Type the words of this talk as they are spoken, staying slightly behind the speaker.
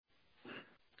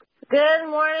Good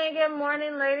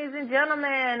morning, ladies and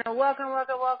gentlemen. Welcome once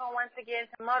again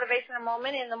to Motivational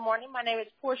Moment in the Morning. My name is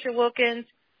Portia Wilkins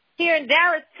here in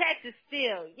Dallas, Texas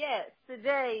still. Yes,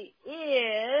 today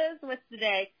is, what's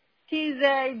today?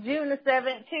 Tuesday, June the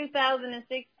 7th,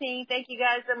 2016. Thank you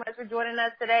guys so much for joining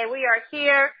us today. We are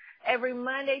here every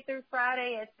Monday through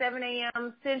Friday at 7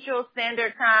 a.m. Central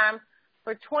Standard Time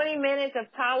for 20 minutes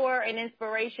of power and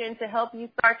inspiration to help you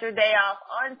start your day off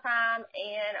on time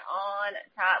and on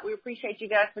top. We appreciate you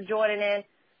guys for joining in,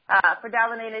 for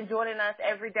dialing in and joining us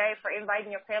every day, for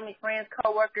inviting your family, friends,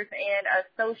 coworkers, and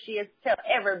associates. Tell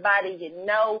everybody you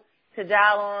know to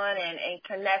dial on and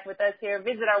connect with us here.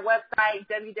 Visit our website,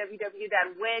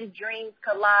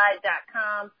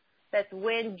 www.whendreamscollide.com. That's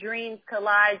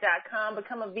whendreamscollide.com.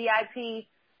 Become a VIP,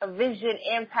 a Vision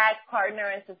Impact Partner,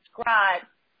 and subscribe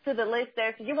to the list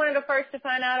there. So you're one of the first to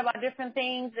find out about different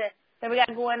things that we got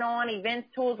going on, events,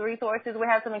 tools, resources. We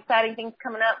have some exciting things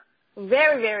coming up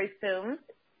very, very soon.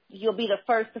 You'll be the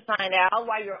first to find out.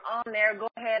 While you're on there, go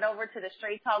ahead over to the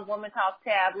Straight Talk Woman Talk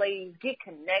tab. Ladies, get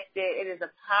connected. It is a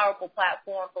powerful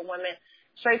platform for women.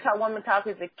 Straight Talk Woman Talk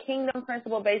is a kingdom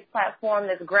principle-based platform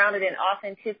that's grounded in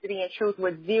authenticity and truth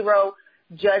with zero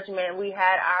judgment. We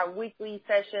had our weekly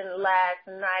session last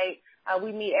night.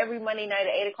 We meet every Monday night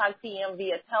at 8 o'clock p.m.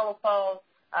 via telephone.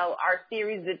 Our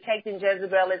series, Detecting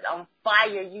Jezebel, is on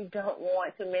fire. You don't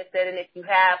want to miss it. And if you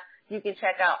have, you can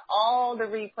check out all the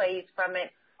replays from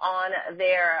it on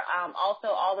there. Also,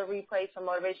 all the replays from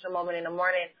Motivational Moment in the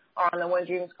Morning are on the When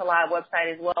Dreams Collide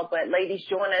website as well. But ladies,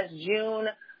 join us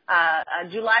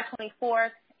July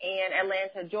 24th in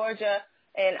Atlanta, Georgia,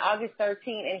 and August 13th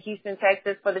in Houston,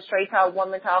 Texas for the Straight Talk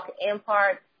Woman Talk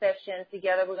in-part session.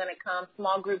 Together we're going to come,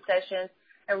 small group sessions,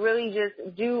 and really just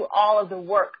do all of the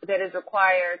work that is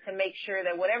required to make sure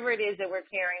that whatever it is that we're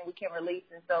carrying, we can release.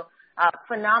 And so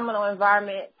phenomenal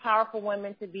environment, powerful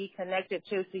women to be connected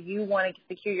to, so you want to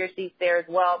secure your seats there as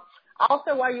well.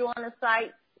 Also, while you're on the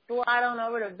site, slide on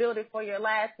over to Build It For Your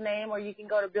Last Name, or you can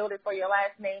go to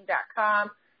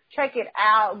builditforyourlastname.com. Check it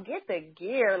out. Get the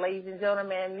gear, ladies and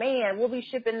gentlemen. Man, we'll be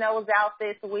shipping those out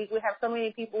this week. We have so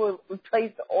many people who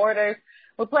placed orders.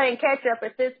 We're playing catch up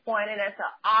at this point, and that's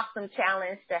an awesome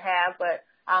challenge to have. But,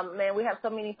 man, we have so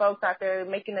many folks out there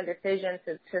making a decision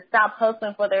to stop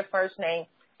hustling for their first name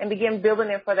and begin building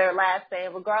it for their last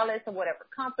name, regardless of whatever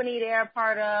company they're a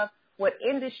part of, what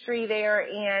industry they're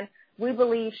in. We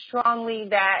believe strongly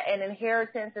that an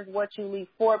inheritance is what you leave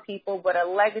for people, but a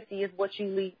legacy is what you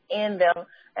leave in them.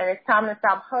 And it's time to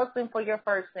stop hustling for your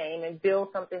first name and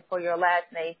build something for your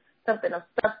last name, something of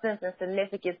substance and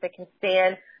significance that can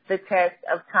stand the test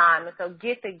of time. And so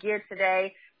get the gear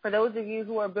today. For those of you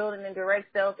who are building in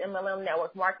direct sales, MLM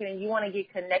network marketing, you want to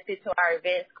get connected to our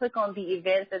events, click on the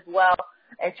events as well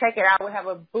and check it out. We have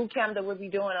a boot camp that we'll be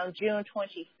doing on June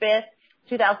 25th.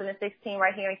 2016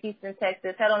 right here in Houston,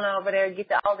 Texas. Head on over there,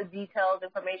 get all the details,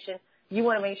 information. You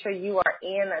want to make sure you are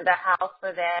in the house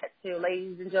for that too.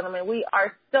 Ladies and gentlemen, we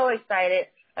are so excited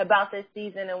about this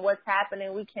season and what's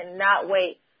happening. We cannot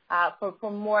wait for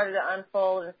more to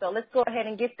unfold. And so let's go ahead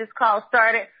and get this call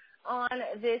started on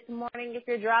this morning. If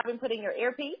you're driving, put in your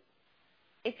earpiece.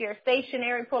 If you're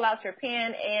stationary, pull out your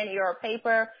pen and your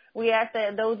paper. We ask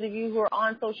that those of you who are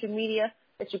on social media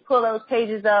that you pull those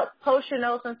pages up, post your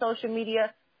notes on social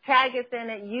media, tag us in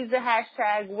it, use the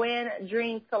hashtag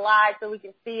WhenDreamsCollide so we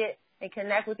can see it and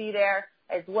connect with you there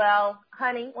as well.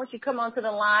 Honey, why don't you come onto the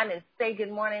line and say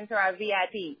good morning to our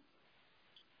VIP.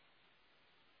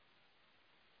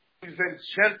 Ladies and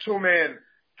gentlemen,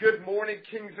 good morning,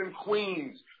 kings and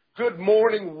queens. Good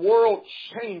morning, world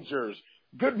changers.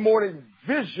 Good morning,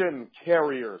 vision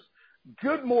carriers.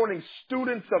 Good morning,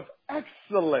 students of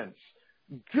excellence.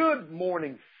 Good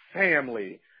morning,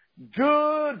 family.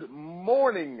 Good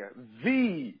morning,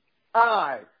 VIPs.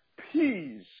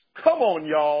 Come on,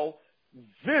 y'all.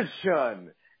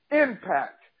 Vision,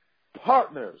 impact,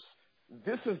 partners.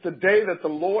 This is the day that the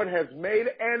Lord has made,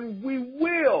 and we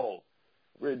will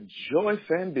rejoice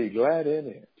and be glad in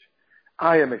it.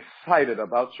 I am excited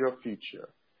about your future.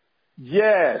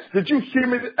 Yes. Did you hear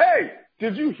me? Hey,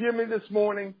 did you hear me this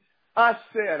morning? I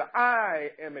said I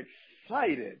am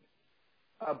excited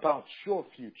about your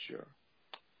future.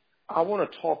 I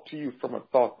want to talk to you from a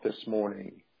thought this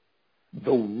morning.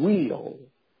 The will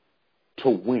to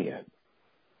win.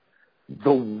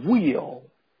 The will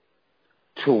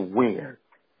to win.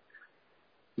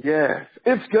 Yes,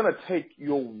 it's going to take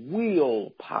your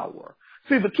willpower.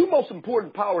 See, the two most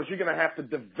important powers you're going to have to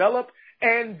develop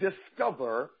and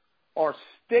discover are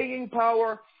staying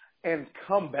power and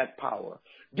comeback power.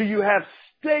 Do you have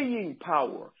staying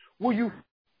power? Will you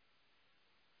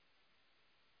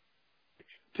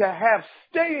To have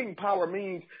staying power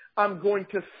means I'm going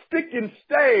to stick and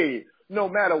stay no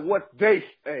matter what they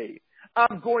say.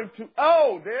 I'm going to,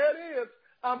 there it is.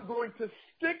 I'm going to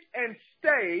stick and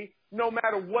stay no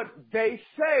matter what they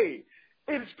say.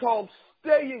 It's called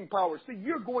staying power. See,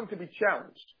 you're going to be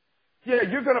challenged. Yeah,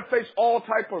 you're going to face all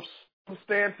type of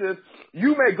circumstances.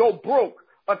 You may go broke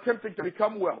attempting to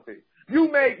become wealthy.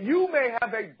 You may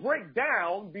have a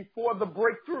breakdown before the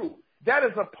breakthrough. That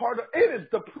is a part of, it is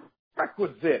the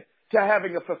prerequisite to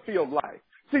having a fulfilled life.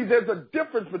 See, there's a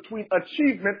difference between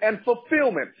achievement and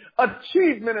fulfillment.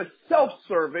 Achievement is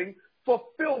self-serving.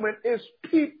 Fulfillment is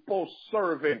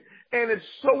people-serving. And it's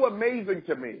so amazing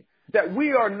to me that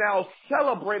we are now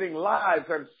celebrating lives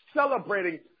and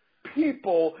celebrating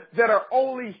people that are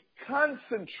only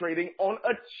concentrating on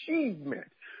achievement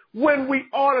when we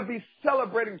ought to be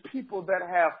celebrating people that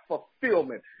have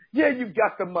fulfillment. Yeah, you've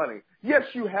got the money. Yes,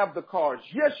 you have the cars.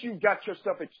 Yes, you've got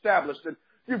yourself established and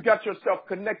you've got yourself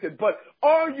connected. But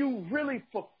are you really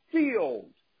fulfilled?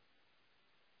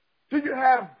 Do you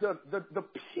have the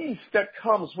peace that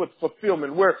comes with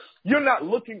fulfillment where you're not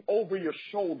looking over your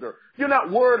shoulder? You're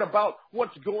not worried about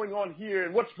what's going on here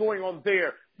and what's going on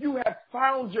there. You have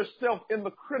found yourself in the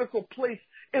critical place,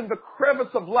 in the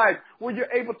crevice of life where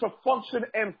you're able to function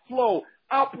and flow,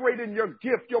 operate in your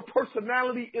gift. Your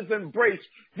personality is embraced.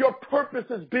 Your purpose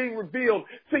is being revealed.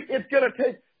 See, it's going to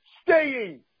take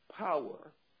staying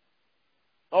power.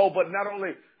 Oh, but not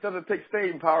only does it take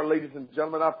staying power, ladies and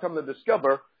gentlemen, I've come to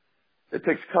discover it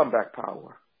takes comeback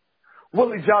power.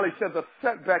 Willie Jolly says a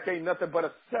setback ain't nothing but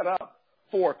a setup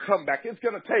for a comeback. It's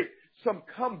going to take some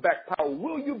comeback power.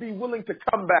 Will you be willing to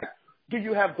come back? Do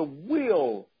you have the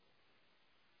will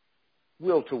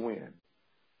to win?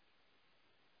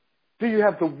 Do you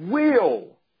have the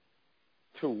will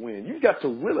to win? You've got to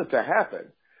will it to happen.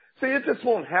 See, it just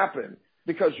won't happen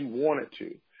because you want it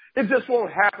to. It just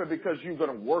won't happen because you're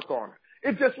going to work on it.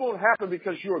 It just won't happen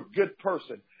because you're a good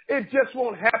person. It just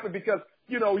won't happen because,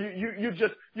 you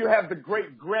have the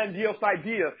great grandiose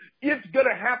idea. It's going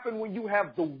to happen when you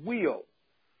have the will.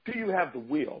 Do you have the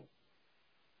will?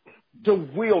 The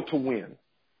will to win.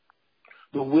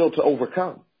 The will to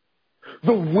overcome.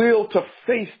 The will to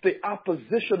face the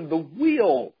opposition. The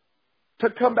will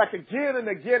to come back again and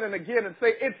again and again and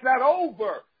say, it's not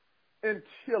over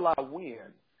until I win.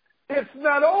 It's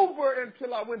not over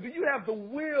until I win. Do you have the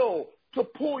will to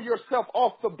pull yourself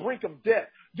off the brink of death?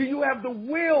 Do you have the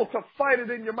will to fight it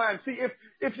in your mind? See,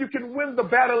 if you can win the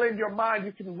battle in your mind,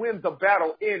 you can win the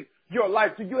battle in your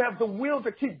life. Do you have the will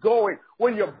to keep going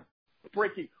when you're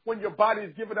breaking, when your body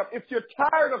is giving up? If you're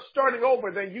tired of starting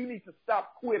over, then you need to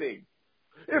stop quitting.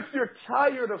 If you're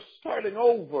tired of starting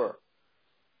over,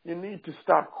 you need to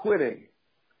stop quitting.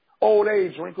 Old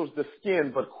age wrinkles the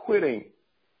skin, but quitting,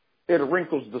 it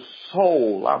wrinkles the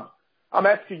soul. I'm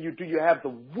asking you, do you have the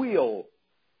will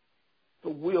to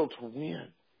win?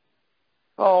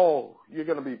 Oh, you're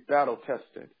going to be battle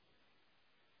tested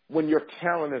when your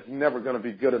talent is never going to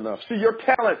be good enough. See, your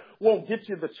talent won't get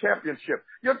you the championship.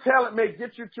 Your talent may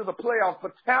get you to the playoffs,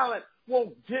 but talent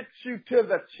won't get you to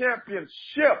the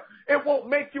championship. It won't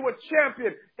make you a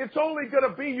champion. It's only going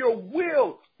to be your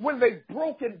will when they've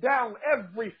broken down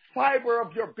every fiber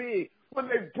of your being, when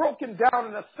they've broken down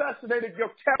and assassinated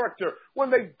your character, when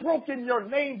they've broken your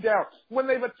name down, when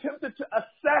they've attempted to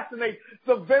assassinate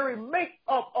the very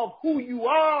makeup of who you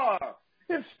are.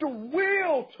 It's the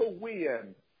will to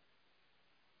win.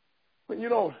 When you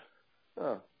don't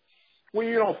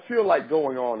feel like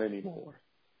going on anymore.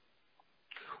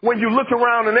 When you look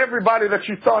around and everybody that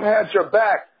you thought had your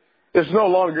back is no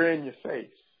longer in your face.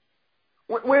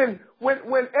 When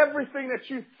everything that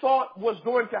you thought was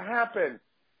going to happen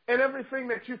and everything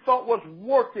that you thought was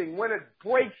working, when it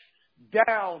breaks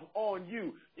down on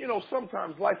you. You know,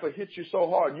 sometimes life will hit you so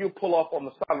hard, you pull off on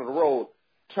the side of the road,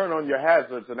 turn on your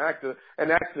hazards and act as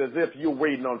if you're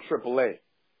waiting on AAA.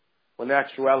 When in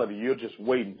actuality, you're just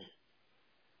waiting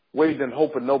and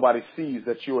hoping nobody sees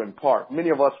that you're in park. Many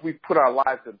of us, we put our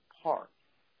lives in park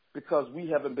because we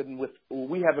haven't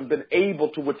been able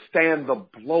to withstand the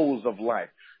blows of life.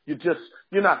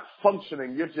 You're not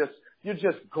functioning. You're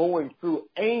just going through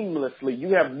aimlessly.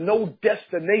 You have no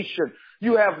destination.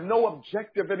 You have no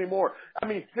objective anymore. I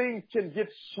mean, things can get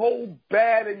so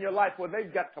bad in your life where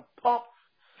they've got to pump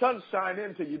sunshine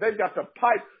into you. They've got to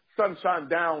pipe sunshine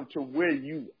down to where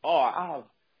you are.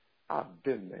 I've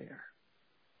been there.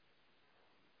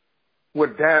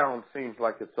 Where down seems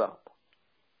like it's up.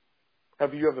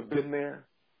 Have you ever been there?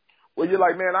 Where you're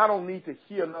like, man, I don't need to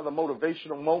hear another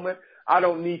motivational moment. I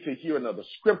don't need to hear another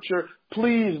scripture.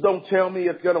 Please don't tell me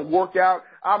it's going to work out.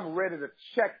 I'm ready to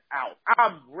check out.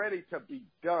 I'm ready to be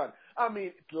done. I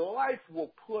mean, life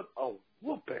will put a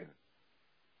whooping.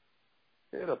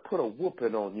 It'll put a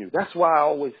whooping on you. That's why I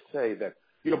always say that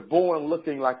you're born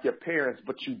looking like your parents,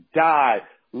 but you die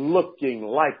looking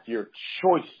like your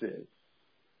choices.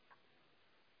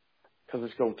 Because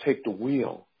it's going to take the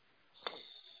will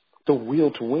to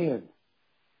win.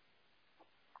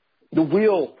 The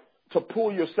will to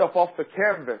pull yourself off the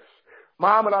canvas.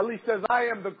 Muhammad Ali says, I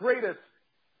am the greatest,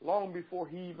 long before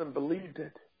he even believed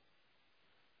it.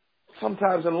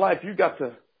 Sometimes in life, you got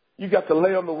to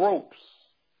lay on the ropes.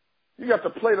 You got to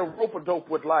play the rope-a-dope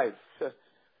with life.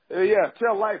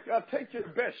 Tell life, take your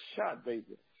best shot,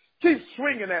 baby. Keep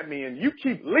swinging at me, and you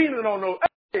keep leaning on those.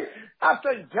 Hey, I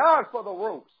thank God for the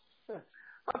ropes.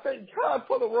 I thank God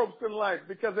for the ropes in life,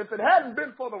 because if it hadn't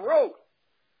been for the ropes,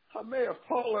 I may have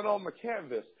fallen on the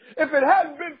canvas. If it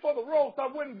hadn't been for the ropes, I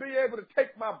wouldn't be able to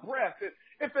take my breath.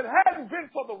 If it hadn't been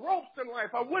for the ropes in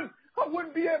life, I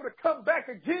wouldn't be able to come back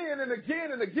again and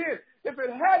again and again. If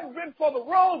it hadn't been for the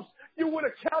ropes, you would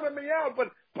have counted me out. But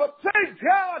thank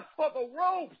God for the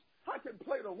ropes. I can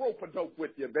play the rope-a-dope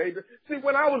with you, baby. See,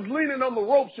 when I was leaning on the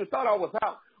ropes, you thought I was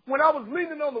out. When I was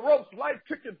leaning on the ropes, life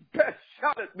took its best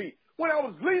shot at me. When I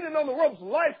was leaning on the ropes,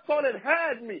 life thought it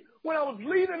had me. When I was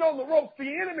leaning on the ropes, the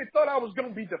enemy thought I was going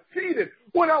to be defeated.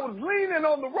 When I was leaning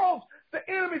on the ropes, the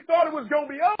enemy thought it was going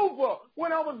to be over.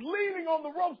 When I was leaning on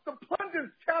the ropes, the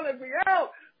pundits counted me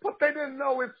out. But they didn't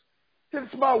know it's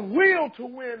my will to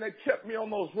win that kept me on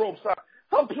those ropes.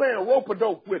 I'm playing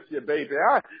rope-a-dope with you, baby.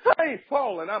 I ain't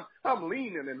falling. I'm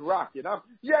leaning and rocking.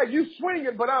 You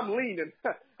swinging, but I'm leaning.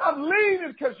 I'm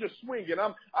leaning because you're swinging.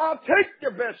 I'll take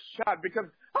your best shot because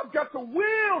I've got the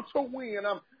will to win.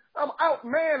 I'm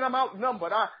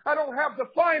outnumbered. I don't have the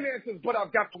finances, but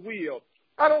I've got the will.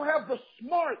 I don't have the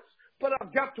smarts, but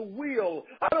I've got the will.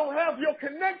 I don't have your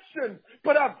connections,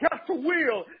 but I've got the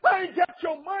will. I ain't got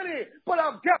your money, but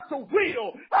I've got the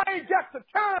will. I ain't got the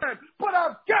time, but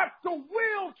I've got the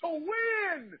will to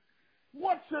win.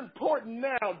 What's important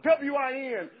now?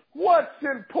 W-I-N. What's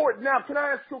important now? Can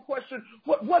I ask you a question?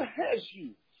 What has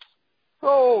you?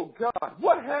 Oh, God.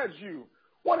 What has you?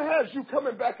 What has you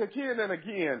coming back again and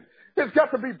again? It's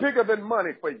got to be bigger than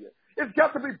money for you. It's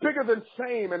got to be bigger than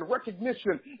fame and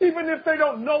recognition. Even if they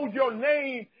don't know your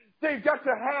name, they've got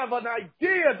to have an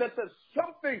idea that there's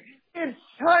something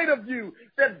inside of you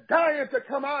that's dying to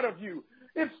come out of you.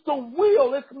 It's the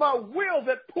will. It's my will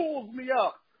that pulls me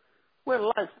up when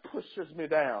life pushes me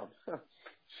down.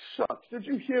 Shucks, did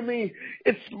you hear me?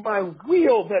 It's my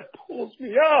will that pulls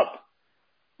me up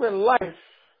when life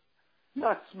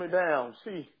knocks me down.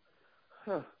 See,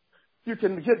 you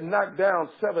can get knocked down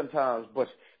 7 times, but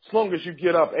as long as you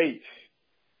get up 8,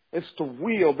 it's the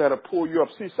will that'll pull you up.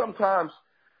 See, sometimes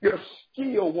your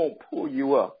skill won't pull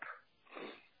you up.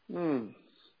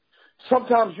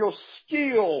 Sometimes your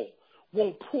skill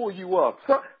won't pull you up.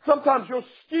 Sometimes your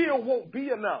skill won't be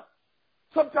enough.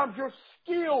 Sometimes your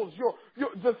skills,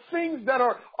 the things that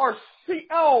are seen.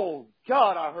 Oh,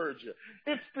 God, I heard you.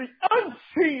 It's the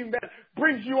unseen that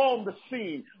brings you on the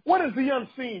scene. What is the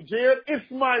unseen, Jared? It's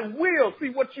my will. See,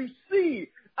 what you see,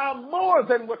 I'm more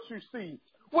than what you see.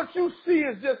 What you see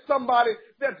is just somebody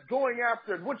that's going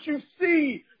after it. What you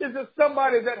see is just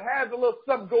somebody that has a little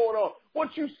something going on.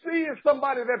 What you see is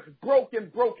somebody that's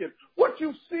broken. What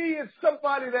you see is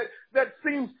somebody that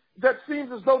seems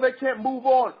as though they can't move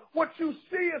on. What you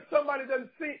see is somebody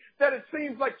that it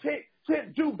seems like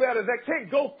can't do better, that can't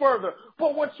go further.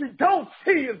 But what you don't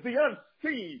see is the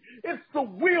unseen. It's the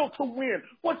will to win.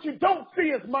 What you don't see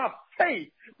is my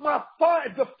faith,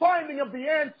 the finding of the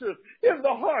answers in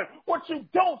the heart. What you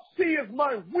don't see is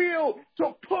my will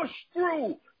to push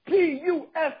through.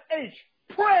 P-U-S-H.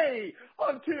 Pray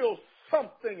until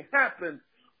something happens.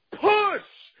 Push.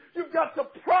 You've got to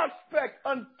prospect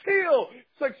until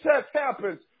success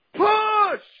happens.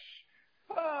 Push!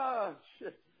 Ah,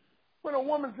 shit. When a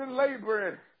woman's in labor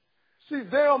and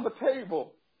she's there on the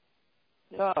table,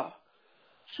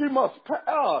 she must,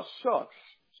 shucks.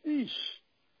 Sheesh.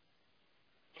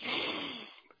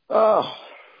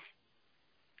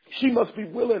 She must be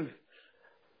willing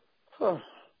to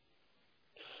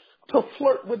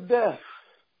flirt with death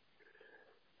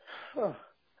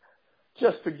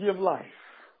just to give life.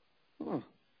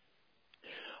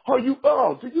 Do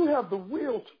you have the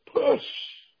will to push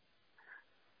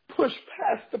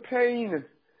past the pain?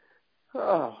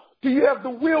 Do you have the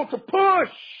will to push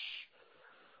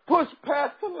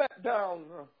past the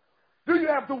letdown? Do you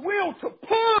have the will to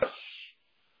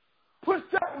push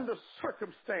down the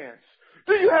circumstance?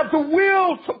 Do you have the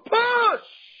will to push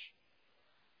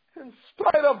In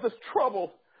spite of this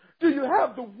trouble, do you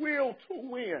have the will to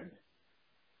win?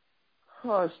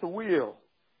 Oh, it's the will.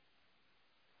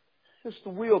 It's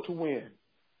the will to win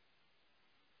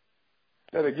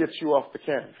that'll get you off the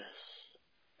canvas.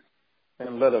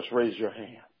 And let us raise your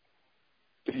hand.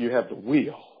 Do you have the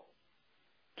will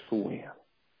to win?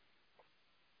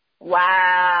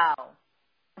 Wow.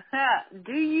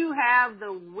 Do you have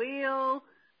the will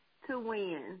to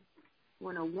win?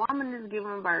 When a woman is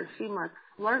giving birth, she must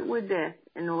flirt with death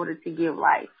in order to give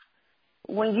life.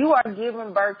 When you are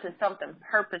giving birth to something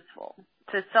purposeful,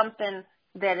 to something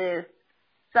that is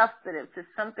substantive, to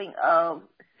something of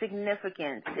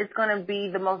significance, it's going to be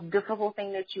the most difficult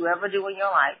thing that you ever do in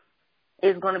your life.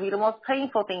 It's going to be the most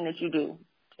painful thing that you do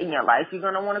in your life. You're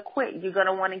going to want to quit. You're going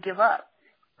to want to give up.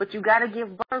 But you got to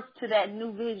give birth to that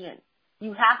new vision.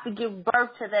 You have to give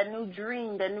birth to that new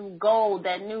dream, that new goal,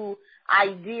 that new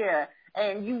idea.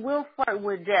 And you will flirt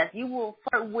with death. You will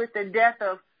flirt with the death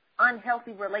of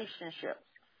unhealthy relationships.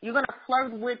 You're going to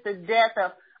flirt with the death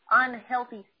of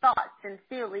unhealthy thoughts and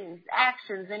feelings,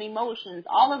 actions and emotions,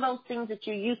 all of those things that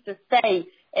you used to say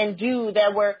and do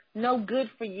that were no good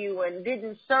for you and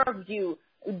didn't serve you.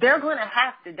 They're going to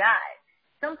have to die.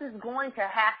 Something's going to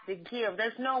have to give.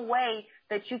 There's no way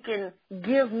that you can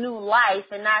give new life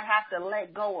and not have to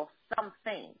let go of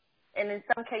something. And in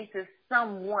some cases,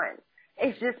 someone.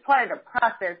 It's just part of the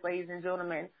process, ladies and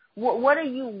gentlemen. What are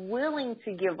you willing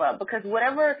to give up? Because when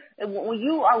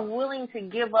you are willing to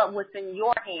give up what's in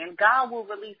your hand, God will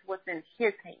release what's in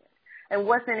his hand. And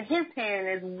what's in his hand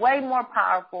is way more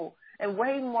powerful and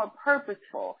way more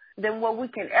purposeful than what we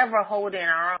can ever hold in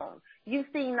our own. You've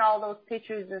seen all those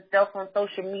pictures and stuff on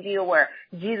social media where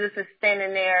Jesus is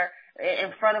standing there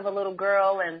in front of a little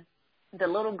girl, and the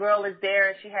little girl is there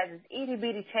and she has this itty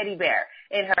bitty teddy bear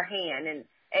in her hand, and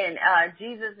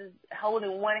Jesus is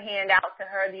holding one hand out to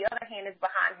her, the other hand is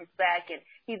behind his back, and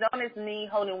he's on his knee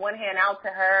holding one hand out to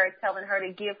her, telling her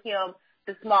to give him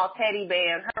the small teddy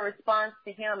bear. And her response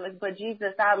to him is, "But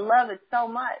Jesus, I love it so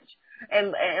much."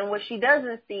 And what she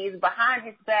doesn't see is behind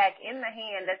his back, in the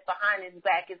hand that's behind his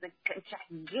back, is a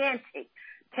gigantic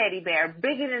teddy bear,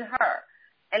 bigger than her.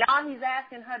 And all he's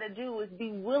asking her to do is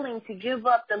be willing to give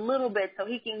up the little bit so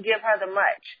he can give her the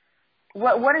much.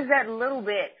 What is that little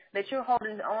bit that you're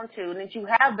holding on to and that you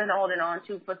have been holding on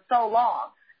to for so long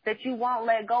that you won't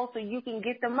let go so you can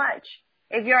get the much?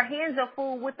 If your hands are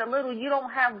full with the little, you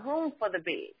don't have room for the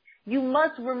big. You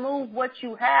must remove what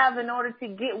you have in order to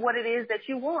get what it is that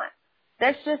you want.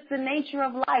 That's just the nature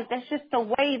of life. That's just the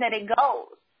way that it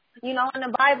goes. You know, in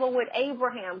the Bible with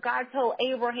Abraham, God told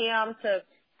Abraham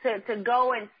to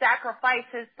go and sacrifice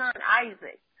his son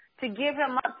Isaac, to give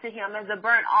him up to him as a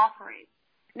burnt offering.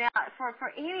 Now,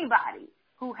 for anybody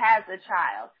who has a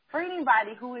child, for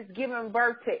anybody who is giving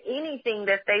birth to anything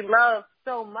that they love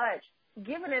so much,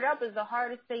 giving it up is the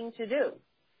hardest thing to do.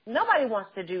 Nobody wants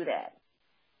to do that.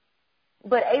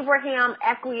 But Abraham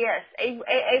acquiesced.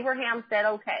 Abraham said,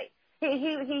 okay.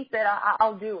 He said,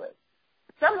 I'll do it.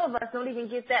 Some of us don't even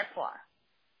get that far.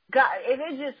 God, if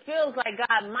it just feels like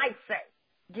God might say,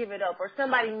 give it up, or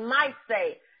somebody might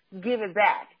say, give it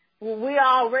back. Well, we're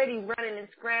already running and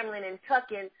scrambling and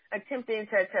tucking, attempting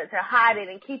to hide it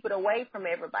and keep it away from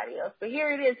everybody else. But here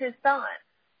it is, his son.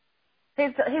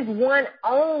 His one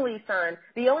only son,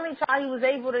 the only child he was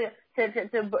able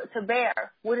to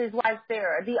bear with his wife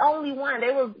Sarah, the only one.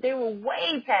 They were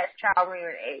way past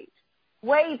child-rearing age.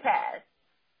 Way past.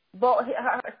 But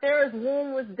Sarah's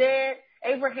womb was dead.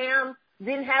 Abraham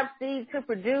didn't have seed to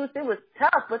produce. It was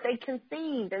tough, but they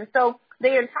conceived. And so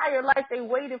their entire life they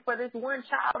waited for this one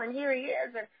child, and here he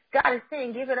is. And God is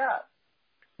saying, give it up.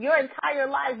 Your entire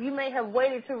life you may have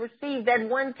waited to receive that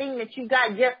one thing that you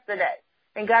got yesterday,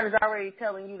 and God is already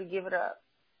telling you to give it up.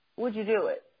 Would you do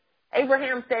it?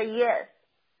 Abraham said yes.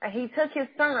 And he took his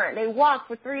son. They walked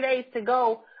for 3 days to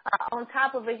go on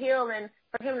top of a hill and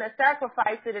for him to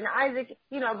sacrifice it. And Isaac,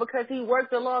 because he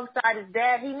worked alongside his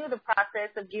dad, he knew the process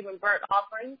of giving burnt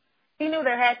offerings. He knew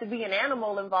there had to be an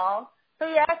animal involved. So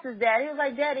he asked his dad, he was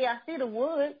like, Daddy, I see the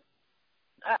wood.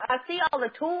 I see all the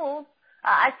tools.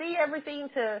 I see everything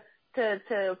to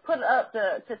put up,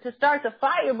 to start the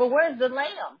fire, but where's the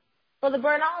lamb for the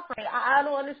burnt offering? I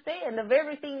don't understand. The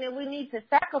very thing that we need to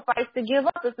sacrifice to give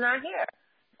up is not here.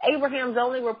 Abraham's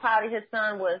only reply to his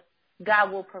son was,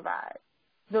 God will provide.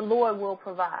 The Lord will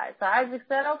provide. So Isaac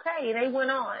said, okay, and they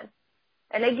went on.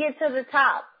 And they get to the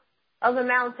top of the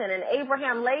mountain, and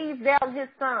Abraham lays down his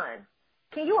son.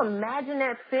 Can you imagine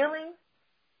that feeling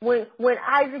when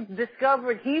Isaac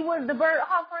discovered he was the burnt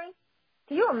offering?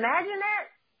 Can you imagine that?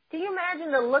 Can you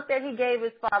imagine the look that he gave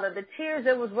his father, the tears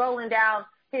that was rolling down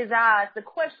his eyes, the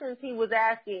questions he was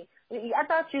asking, I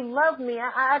thought you loved me.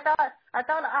 I thought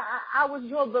I was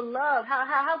your beloved.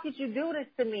 How could you do this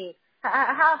to me?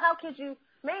 How could you,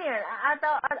 man, I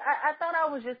thought I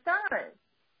was your son.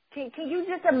 Can you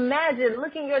just imagine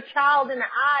looking your child in the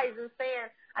eyes and saying,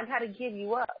 I got to give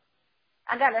you up.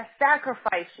 I got to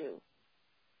sacrifice you.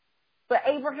 But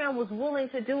Abraham was willing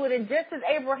to do it. And just as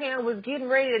Abraham was getting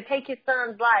ready to take his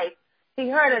son's life, he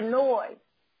heard a noise.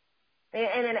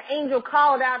 And an angel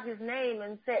called out his name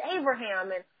and said,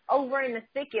 Abraham. And over in the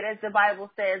thicket, as the Bible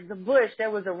says, the bush,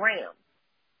 there was a ram.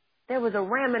 There was a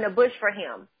ram in the bush for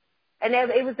him. And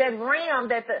it was that ram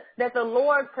that the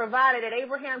Lord provided, that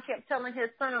Abraham kept telling his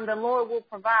son, the Lord will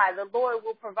provide, the Lord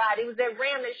will provide. It was that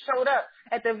ram that showed up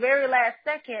at the very last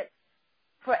second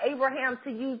for Abraham to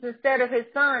use instead of his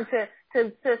son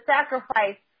to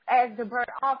sacrifice as the burnt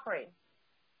offering.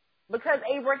 Because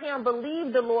Abraham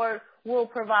believed the Lord will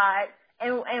provide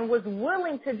and was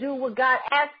willing to do what God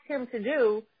asked him to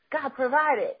do, God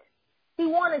provided. He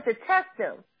wanted to test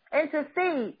him and to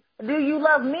see, do you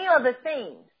love me or the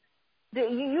things?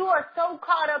 You are so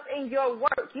caught up in your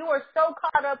work. You are so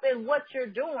caught up in what you're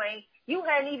doing. You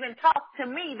hadn't even talked to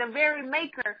me, the very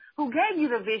maker who gave you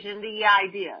the vision, the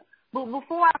idea. But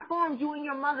before I formed you in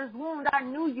your mother's womb, I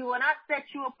knew you and I set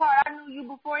you apart. I knew you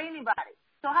before anybody.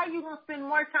 So how you going to spend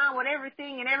more time with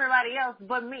everything and everybody else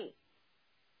but me?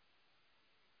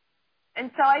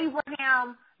 And so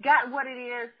Abraham got what it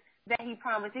is that he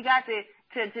promised. He got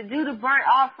to do the burnt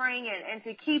offering and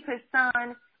to keep his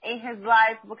son in his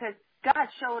life because God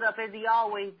showed up as he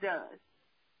always does.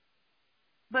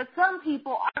 But some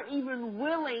people aren't even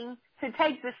willing to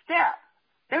take the step.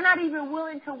 They're not even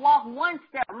willing to walk one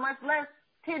step, much less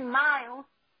 10 miles,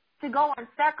 to go and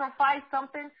sacrifice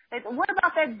something. What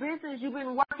about that business you've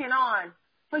been working on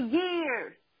for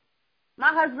years?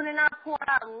 My husband and I poured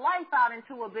our life out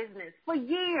into a business for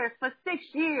years, for 6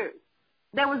 years.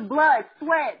 There was blood,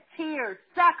 sweat, tears,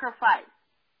 sacrifice.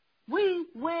 We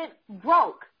went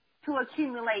broke to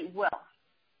accumulate wealth.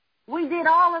 We did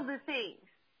all of the things.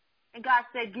 And God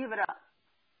said, give it up.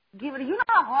 Give it. You know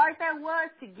how hard that was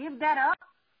to give that up?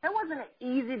 That wasn't an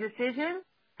easy decision.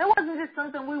 It wasn't just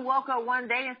something we woke up one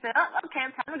day and said, oh, okay,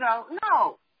 it's time to go.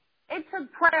 No. It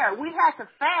took prayer. We had to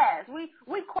fast. We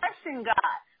questioned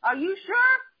God. Are you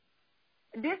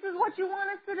sure this is what you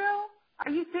want us to do? Are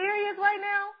you serious right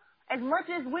now? As much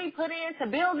as we put in to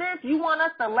build this, you want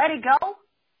us to let it go?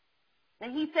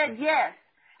 And he said yes.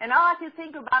 And all I could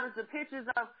think about is the pictures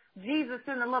of Jesus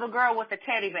and the little girl with the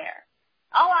teddy bear.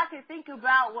 All I could think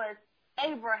about was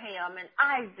Abraham and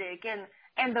Isaac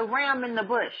and the ram in the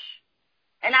bush.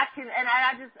 And I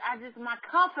just my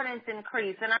confidence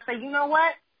increased. And I say, you know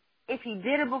what? If he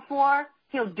did it before,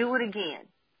 he'll do it again.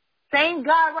 Same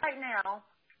God right now,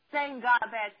 same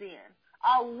God back then.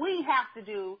 All we have to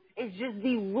do is just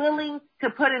be willing to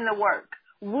put in the work,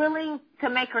 willing to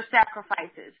make our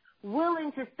sacrifices,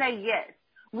 willing to say yes,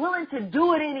 willing to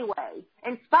do it anyway,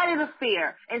 in spite of the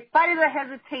fear, in spite of the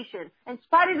hesitation, in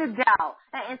spite of the doubt,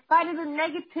 in spite of the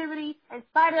negativity, in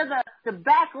spite of the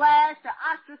backlash, the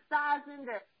ostracizing,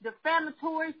 the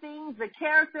defamatory things, the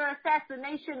character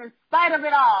assassination, in spite of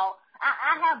it all,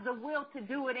 I have the will to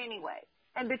do it anyway.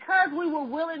 And because we were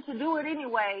willing to do it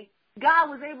anyway, God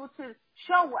was able to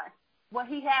show us what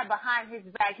he had behind his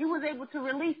back. He was able to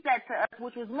release that to us,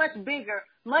 which was much bigger,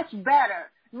 much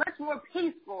better, much more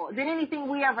peaceful than anything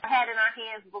we ever had in our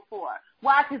hands before.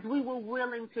 Why? Because we were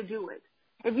willing to do it.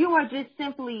 If you are just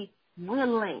simply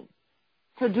willing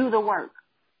to do the work,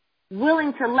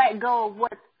 willing to let go of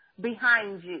what's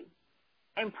behind you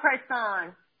and press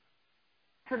on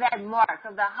to that mark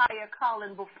of the higher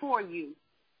calling before you,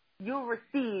 you'll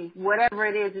receive whatever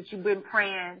it is that you've been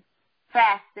praying,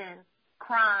 fasting,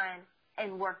 crying,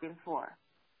 and working for.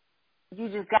 You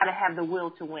just got to have the will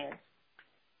to win.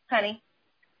 Honey?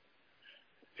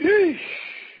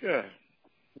 Yeah.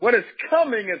 What is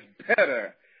coming is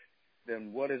better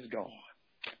than what is gone.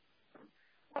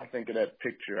 I think of that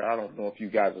picture. I don't know if you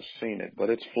guys have seen it,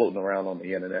 but it's floating around on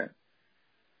the internet,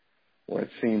 where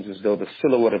it seems as though the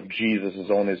silhouette of Jesus is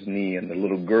on his knee and the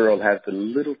little girl has the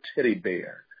little teddy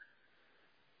bear.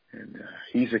 And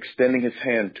he's extending his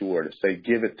hand to her to say,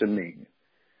 give it to me.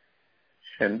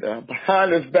 And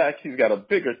behind his back, he's got a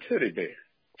bigger teddy bear,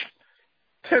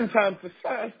 10 times the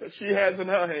size that she has in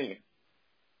her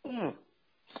hand.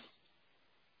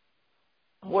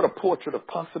 What a portrait of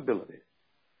possibility.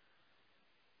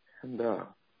 And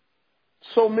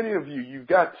so many of you, you've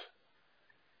got,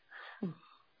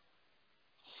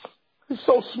 it's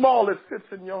so small it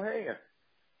fits in your hand.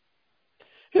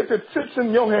 If it fits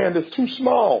in your hand, it's too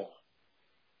small.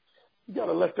 You got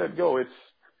to let that go.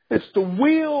 It's the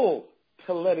will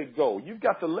to let it go. You've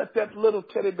got to let that little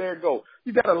teddy bear go.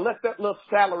 You got to let that little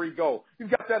salary go. You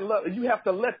have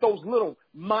to let those little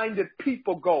minded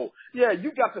people go. Yeah,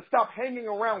 you got to stop hanging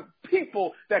around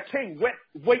people that can't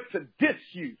wait to diss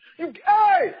you. You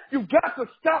got to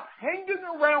stop hanging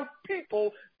around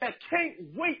people that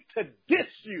can't wait to diss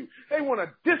you. They want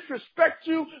to disrespect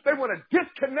you. They want to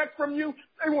disconnect from you.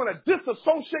 They want to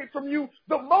disassociate from you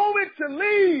the moment you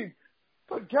leave.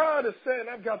 But God is saying,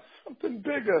 I've got something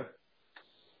bigger.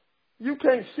 You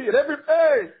can't see it.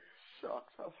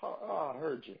 Shucks, I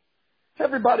heard you.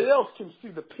 Everybody else can see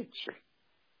the picture.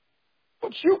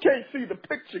 But you can't see the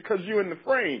picture because you're in the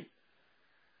frame.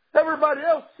 Everybody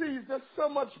else sees there's so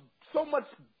much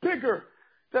bigger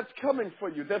that's coming for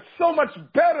you. There's so much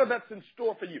better that's in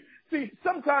store for you. See,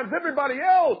 sometimes everybody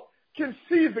else can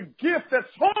see the gift that's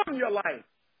on your life,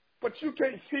 but you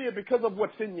can't see it because of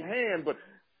what's in your hand. But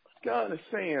God is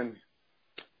saying,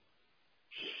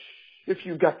 if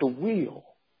you got the will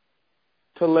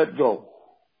to let go,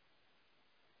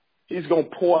 He's going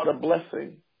to pour out a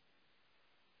blessing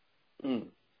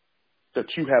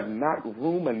that you have not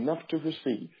room enough to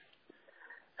receive.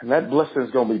 And that blessing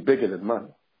is going to be bigger than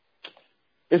money.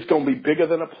 It's going to be bigger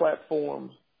than a platform.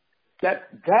 This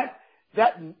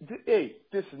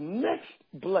next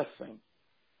blessing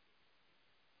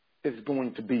is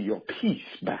going to be your peace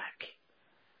back.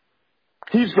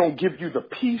 He's going to give you the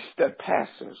peace that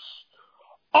passes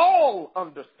all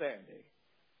understanding.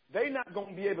 They're not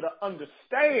going to be able to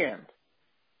understand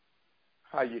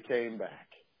how you came back.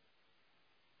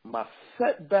 My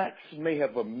setbacks may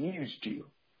have amused you,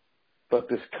 but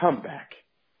this comeback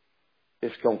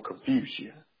is going to confuse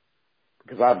you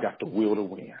because I've got the will to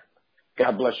win.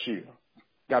 God bless you.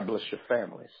 God bless your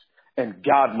families. And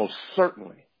God most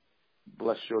certainly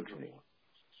bless your dreams.